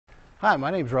Hi,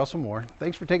 my name is Russell Moore.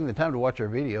 Thanks for taking the time to watch our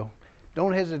video.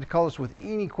 Don't hesitate to call us with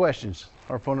any questions.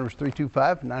 Our phone number is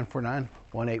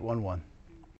 325-949-1811.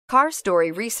 Car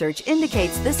Story research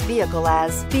indicates this vehicle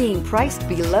as being priced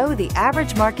below the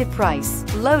average market price,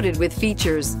 loaded with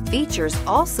features. Features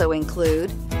also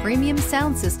include premium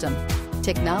sound system,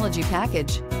 technology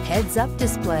package, heads-up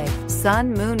display,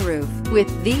 sun moonroof.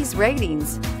 With these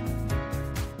ratings,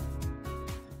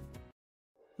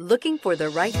 looking for the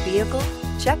right vehicle?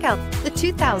 Check out the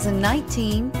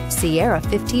 2019 Sierra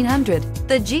 1500.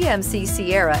 The GMC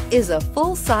Sierra is a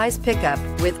full-size pickup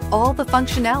with all the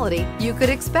functionality you could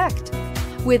expect.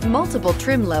 With multiple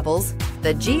trim levels,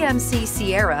 the GMC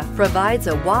Sierra provides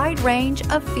a wide range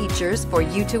of features for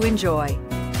you to enjoy.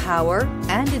 Power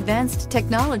and advanced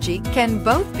technology can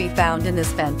both be found in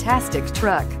this fantastic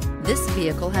truck. This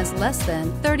vehicle has less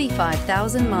than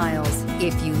 35,000 miles.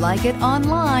 If you like it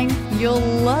online, you'll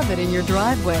love it in your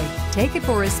driveway. Take it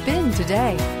for a spin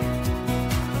today.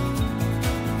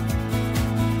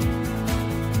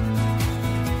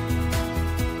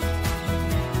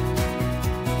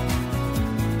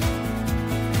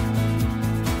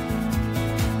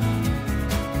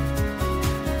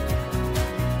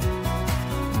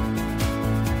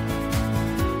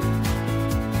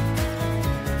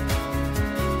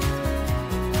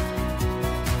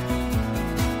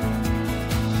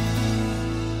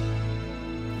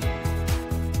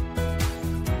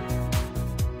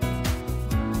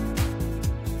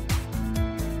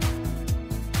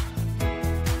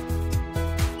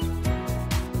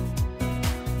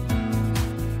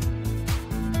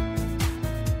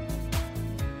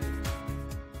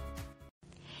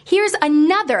 Here's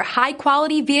another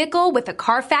high-quality vehicle with a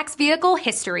Carfax Vehicle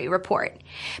History Report.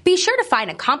 Be sure to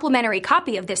find a complimentary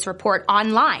copy of this report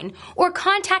online or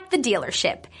contact the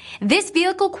dealership. This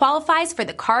vehicle qualifies for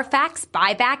the Carfax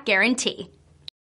Buyback Guarantee.